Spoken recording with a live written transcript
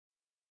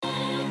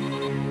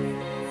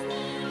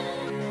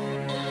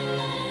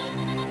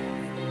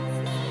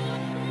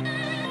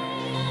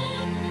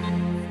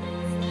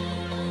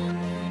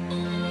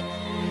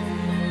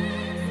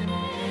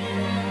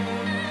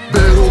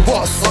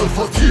Bass,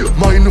 Alpha-Tier,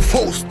 meine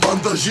Faust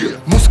bandagiert.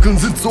 Muskeln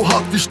sind so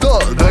hart wie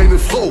Stahl, deine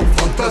Frau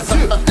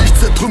fantasiert. Ich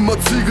zertrümmer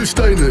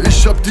Ziegelsteine,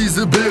 ich hab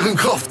diese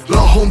Bärenkraft.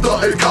 La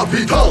Honda El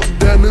Capital,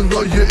 der ne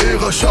neue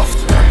Ära schafft.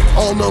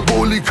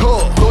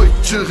 Anabolika,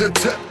 deutsche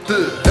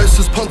Rezepte. Es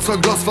ist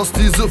Panzerglas, was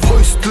diese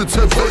Fäuste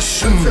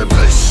zerbrechen.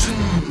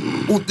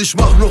 Und ich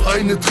mach noch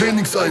eine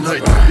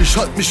Trainingseinheit. Ich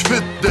halt mich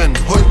fit, denn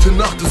heute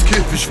Nacht ist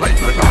Käfigfight.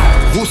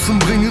 Russen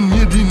bringen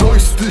mir die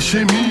neueste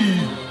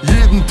Chemie.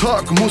 Jeden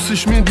Tag muss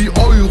ich mir die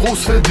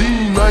Euros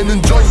verdienen.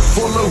 Einen Joint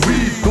voller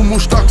Weed. Du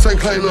musst stark sein,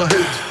 kleiner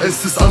Held.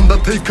 Es ist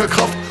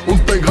Undertaker-Kraft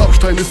und dein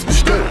Grabstein ist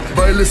bestellt.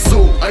 Weil es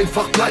so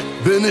einfach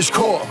bleibt, bin ich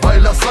Chor,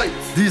 weil das heißt,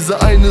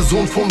 dieser eine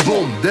Sohn vom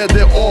Sohn,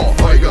 der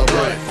Ohrfeiger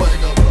bleibt.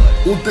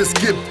 Und es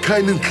gibt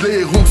keinen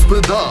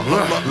Klärungsbedarf.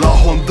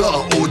 La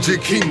Honda, OG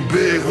King,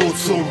 Bero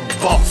zum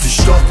Bach. Die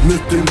Stadt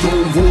mit dem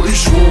Dom, wo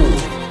ich wohne,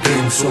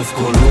 Kings of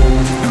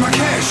Cologne. Immer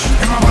Cash,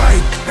 immer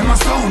breit, immer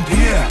Sound,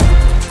 yeah.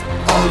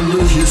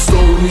 Alle hier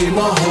Stone,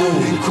 immer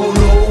home in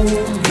Cologne,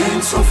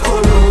 Kings of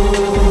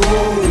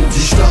Cologne.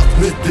 Die Stadt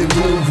mit dem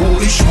Dom,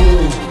 wo ich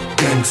wohne,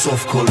 Kings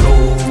of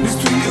Cologne. Bist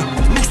du hier,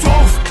 muckst du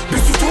auf,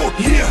 bist du tot,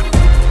 hier.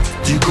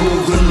 Die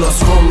Gorillas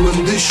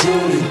kommen dich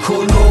schon in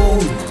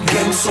Cologne,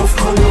 Gangs of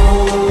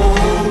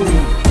Cologne.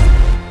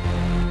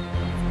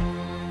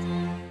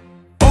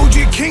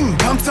 OG King,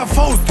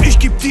 Panzerfaust, ich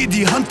geb dir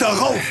die Hand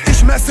darauf.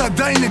 Ich messer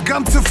deine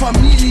ganze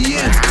Familie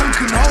ins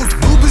Krankenhaus.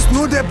 Du bist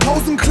nur der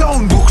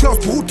Pausenclown, du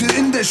klaust Brote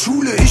in der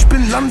Schule. Ich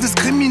bin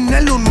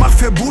landeskriminell und mach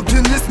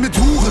Verbotenes mit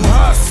Huren.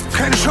 Hast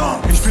keine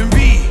Chance, ich bin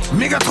wie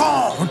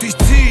Megatron und ich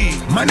zieh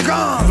meine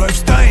Gun. Du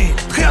läufst dein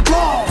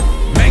Triathlon.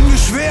 Menge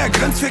schwer,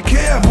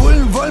 Grenzverkehr,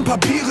 Bullen wollen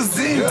Papiere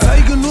sehen.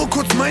 Zeige nur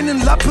kurz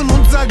meinen Lappen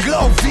und sage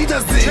auf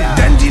Wiedersehen.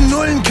 Denn die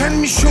Nullen kennen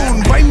mich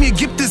schon, bei mir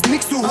gibt es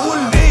nichts zu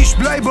holen. Ich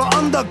bleibe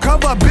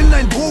undercover, bin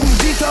ein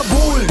Drogen-Dieter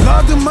Bohlen.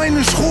 Lade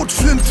meine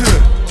Schrotflinte,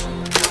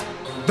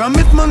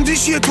 damit man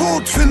dich hier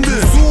tot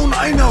findet. Sohn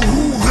einer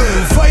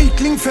Hure,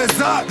 Feigling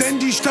versagt, denn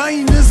die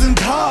Steine sind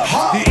hart,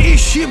 die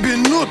ich hier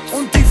benutzt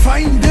und die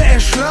Feinde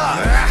erschlag.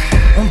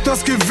 Und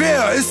das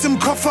Gewehr ist im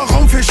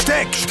Kofferraum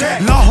versteckt.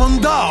 La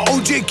Honda,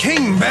 OG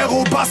King,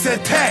 Bero Bass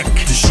Attack.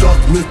 Die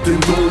Stadt mit dem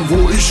Dom,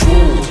 wo ich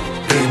wohne,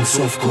 Kings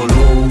of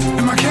Cologne.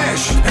 Immer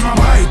Cash, immer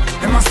breit,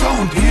 immer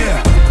Sound,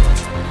 yeah.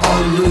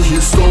 Alle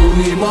hier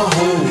Stone, immer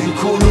home in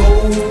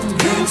Cologne,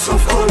 Kings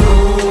of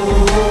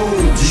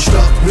Cologne. Die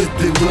Stadt mit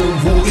dem Dom,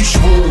 wo ich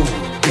wohne,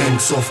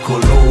 Kings of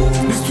Cologne.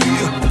 Bist du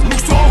hier,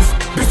 muckst du auf,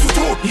 bist du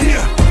tot,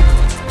 hier.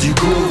 Die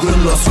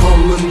Gorillas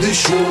kommen dich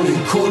schon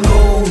in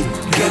Cologne,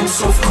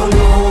 Gangs of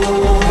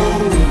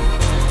Cologne.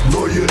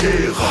 Neue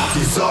Ära,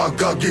 die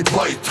Saga geht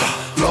weiter.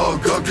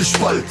 Lager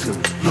gespalten,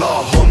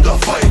 La Honda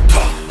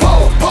Fighter.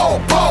 Pow, pow,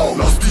 pow,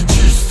 lass die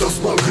G's das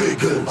mal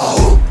regeln.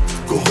 Au,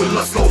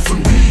 Gorillas laufen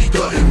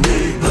wieder im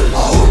Nebel.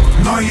 Au,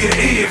 neue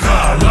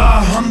Ära,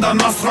 La Honda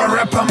Nostra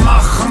Rapper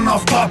machen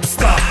auf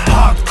Popstar.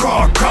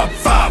 Hardcore,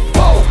 Kopf ab.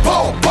 Pow,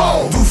 pow,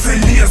 pow, du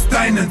verlierst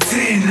deine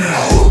Zähne.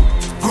 Au,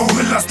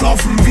 Gorillas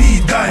laufen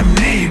wieder im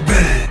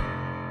Nebel.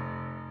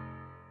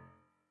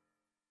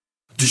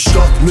 Die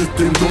Stadt mit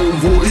dem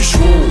Dom, wo ich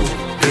wohne,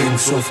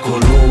 Kings of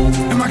Cologne.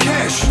 Immer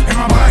Cash,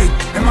 immer breit,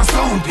 immer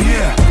Sound,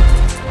 yeah.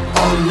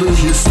 Alle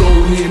hier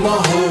Stone, immer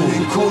home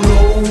in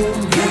Cologne,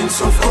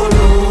 Kings of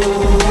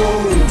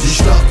Cologne. Die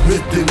Stadt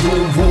mit dem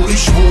Dom, wo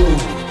ich wohne,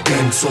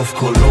 Kings of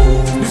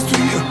Cologne. Bist du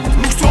hier,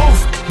 muckst du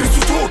auf, bist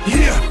du tot,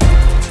 hier.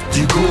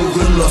 Die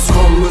Gorillas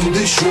kommen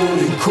dich schon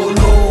in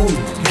Cologne,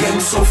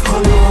 Gangs of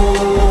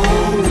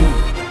Cologne.